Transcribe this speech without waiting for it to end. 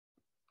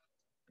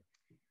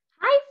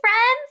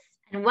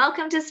and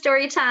welcome to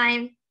Story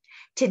Time.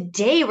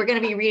 Today we're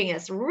going to be reading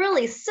this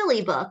really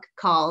silly book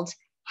called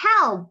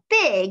How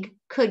Big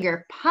Could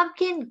Your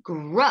Pumpkin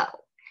Grow?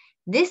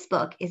 This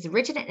book is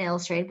written and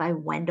illustrated by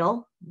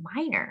Wendell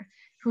Minor,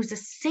 who's the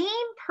same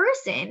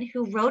person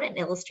who wrote and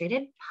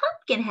illustrated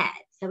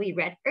Pumpkinhead that we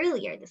read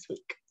earlier this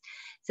week.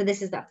 So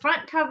this is the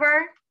front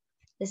cover,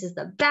 this is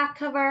the back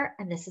cover,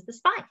 and this is the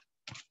spine.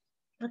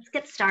 Let's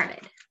get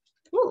started.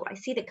 Ooh, I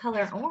see the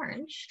color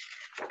orange.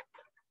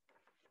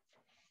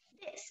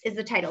 This is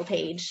the title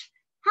page.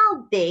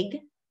 How big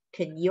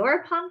could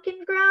your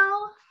pumpkin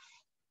grow?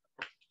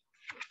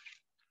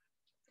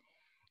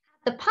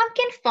 At the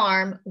pumpkin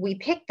farm, we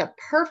pick the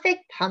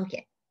perfect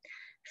pumpkin.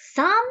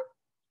 Some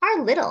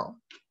are little,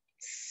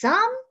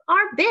 some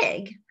are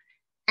big,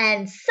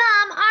 and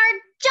some are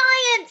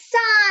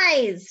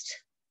giant-sized.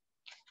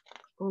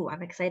 Ooh,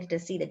 I'm excited to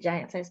see the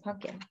giant-sized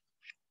pumpkin.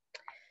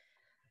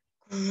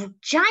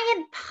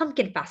 Giant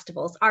pumpkin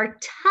festivals are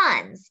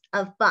tons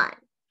of fun.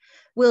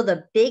 Will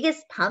the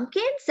biggest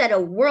pumpkin set a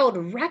world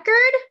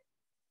record?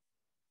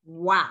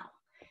 Wow,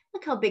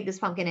 look how big this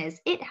pumpkin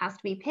is. It has to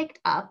be picked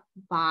up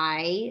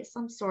by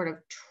some sort of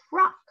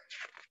truck,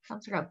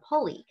 some sort of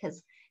pulley,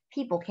 because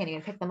people can't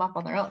even pick them up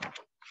on their own.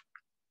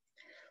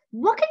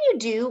 What can you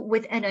do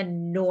with an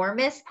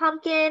enormous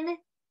pumpkin?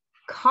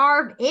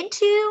 Carve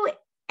into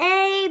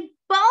a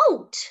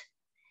boat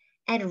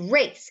and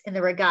race in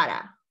the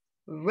regatta.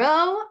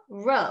 Row,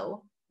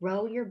 row,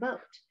 row your boat.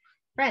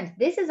 Friends,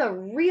 this is a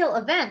real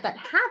event that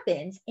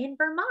happens in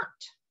Vermont.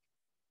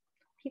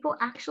 People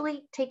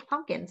actually take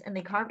pumpkins and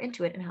they carve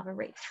into it and have a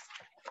race.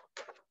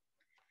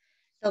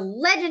 The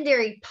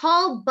legendary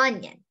Paul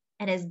Bunyan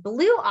and his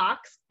blue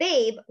ox,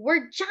 Babe,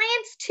 were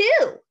giants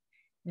too.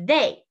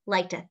 They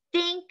like to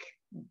think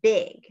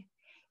big.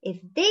 If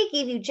they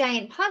gave you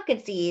giant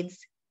pumpkin seeds,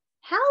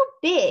 how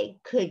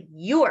big could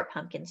your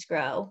pumpkins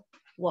grow?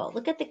 Well,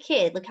 look at the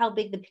kid. Look how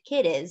big the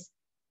kid is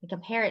and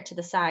compare it to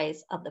the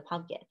size of the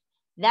pumpkin.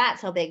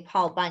 That's how big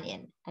Paul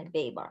Bunyan and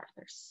Babe are.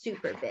 They're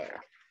super big.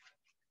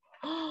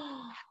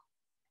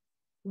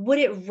 Would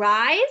it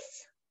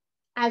rise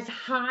as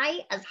high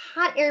as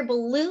hot air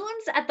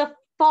balloons at the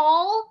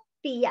fall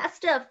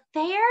fiesta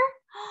fair?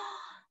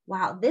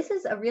 Wow, this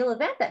is a real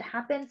event that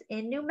happens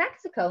in New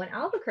Mexico, in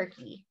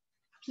Albuquerque.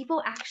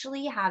 People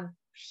actually have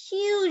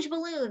huge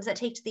balloons that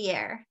take to the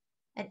air,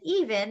 and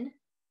even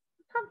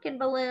a pumpkin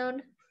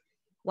balloon.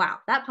 Wow,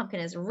 that pumpkin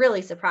is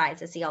really surprised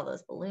to see all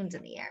those balloons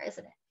in the air,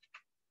 isn't it?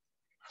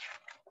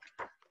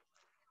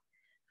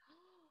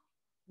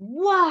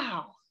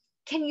 Wow,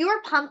 can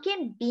your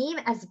pumpkin beam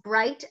as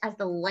bright as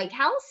the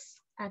lighthouse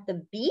at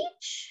the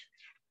beach?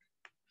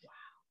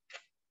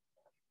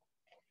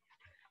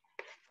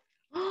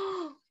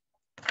 Wow.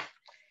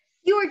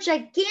 Your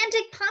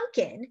gigantic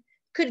pumpkin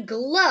could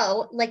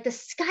glow like the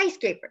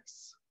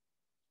skyscrapers.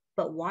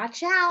 But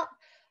watch out,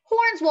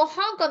 horns will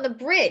honk on the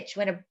bridge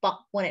when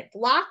it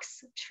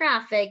blocks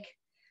traffic.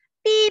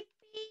 Beep,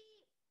 beep.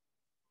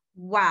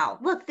 Wow,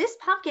 look, this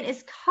pumpkin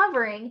is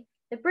covering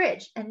the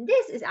bridge, and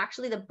this is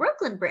actually the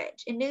Brooklyn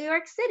Bridge in New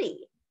York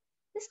City.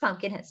 This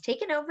pumpkin has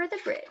taken over the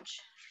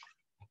bridge.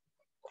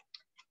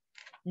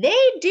 They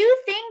do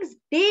things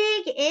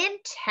big in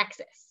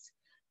Texas.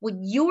 Would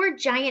your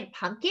giant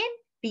pumpkin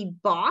be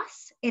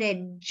boss in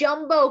a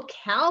jumbo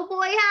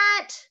cowboy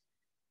hat?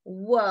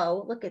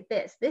 Whoa, look at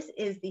this. This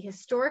is the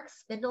historic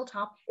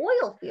Spindletop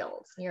oil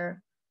fields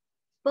near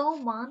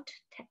Beaumont,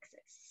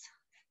 Texas.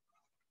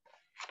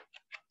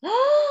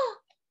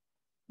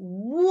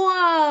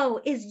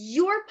 Whoa, is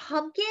your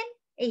pumpkin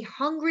a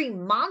hungry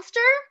monster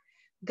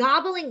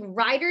gobbling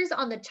riders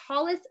on the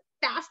tallest,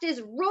 fastest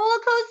roller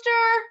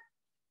coaster?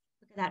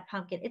 Look at that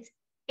pumpkin.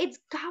 It's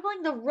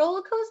gobbling the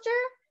roller coaster.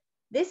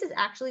 This is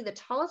actually the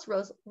tallest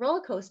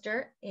roller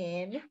coaster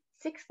in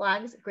Six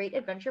Flags Great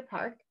Adventure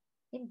Park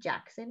in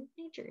Jackson,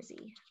 New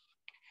Jersey.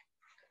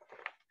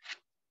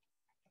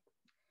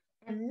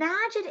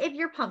 Imagine if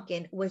your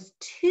pumpkin was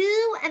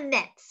too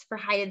immense for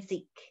hide and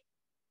seek,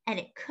 and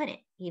it couldn't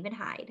even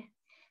hide.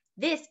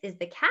 This is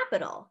the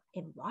Capitol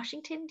in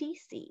Washington,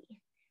 D.C.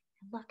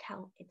 Look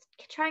how it's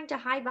trying to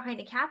hide behind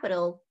a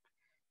Capitol,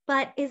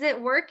 but is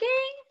it working?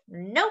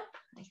 Nope.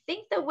 I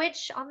think the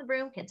witch on the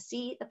broom can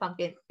see the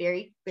pumpkin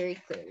very, very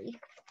clearly.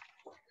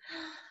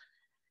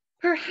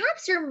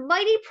 Perhaps your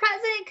mighty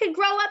president could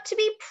grow up to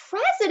be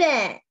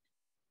president.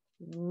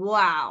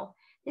 Wow,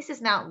 this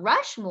is Mount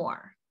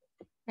Rushmore.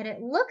 And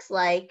it looks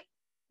like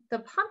the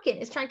pumpkin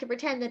is trying to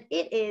pretend that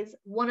it is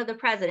one of the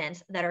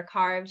presidents that are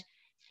carved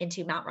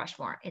into Mount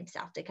Rushmore in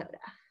South Dakota.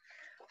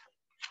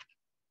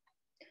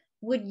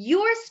 Would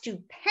your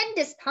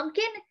stupendous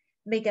pumpkin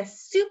make a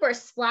super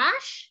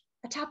splash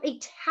atop a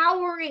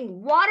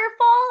towering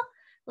waterfall?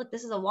 Look,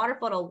 this is a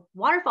waterfall,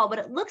 but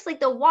it looks like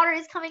the water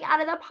is coming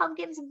out of the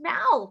pumpkin's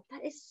mouth.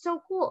 That is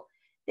so cool.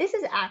 This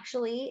is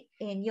actually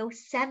in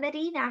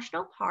Yosemite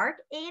National Park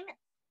in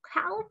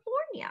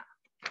California.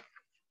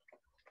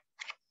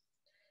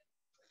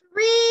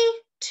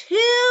 3,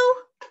 2,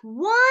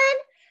 1,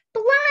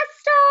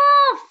 blast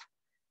off!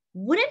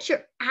 Wouldn't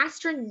your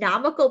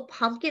astronomical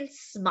pumpkin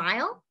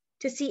smile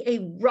to see a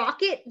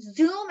rocket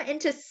zoom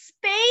into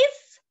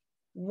space.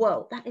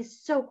 Whoa, that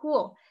is so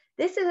cool.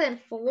 This is in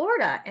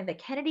Florida in the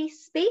Kennedy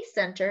Space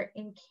Center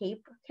in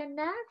Cape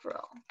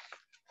Canaveral.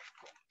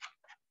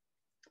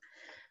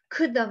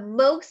 Could the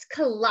most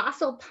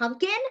colossal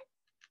pumpkin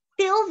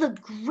fill the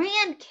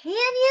Grand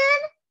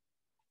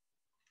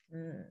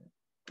Canyon?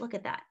 Look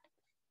at that.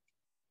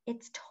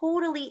 It's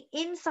totally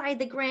inside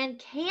the Grand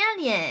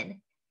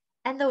Canyon.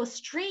 And the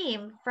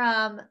stream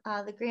from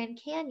the Grand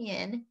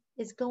Canyon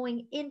is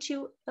going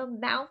into the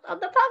mouth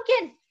of the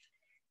pumpkin.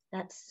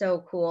 That's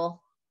so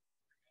cool.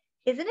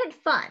 Isn't it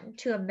fun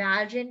to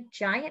imagine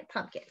giant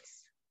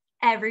pumpkins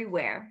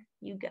everywhere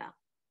you go?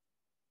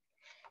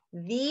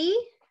 The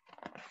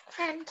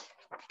end.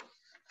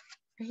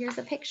 Here's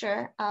a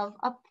picture of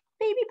a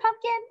baby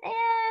pumpkin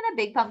and a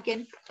big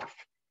pumpkin.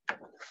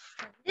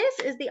 This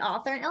is the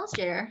author and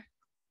illustrator.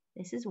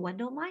 This is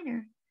Wendell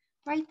Minor,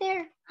 right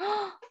there.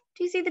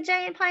 Do you see the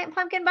giant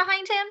pumpkin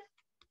behind him?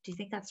 Do you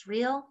think that's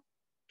real?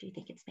 Do you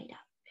think it's made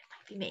up? It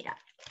might be made up.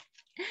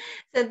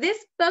 So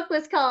this book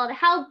was called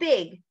How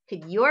Big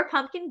Could Your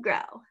Pumpkin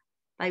Grow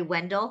by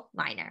Wendell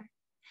Minor.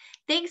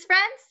 Thanks,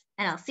 friends,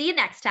 and I'll see you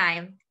next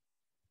time.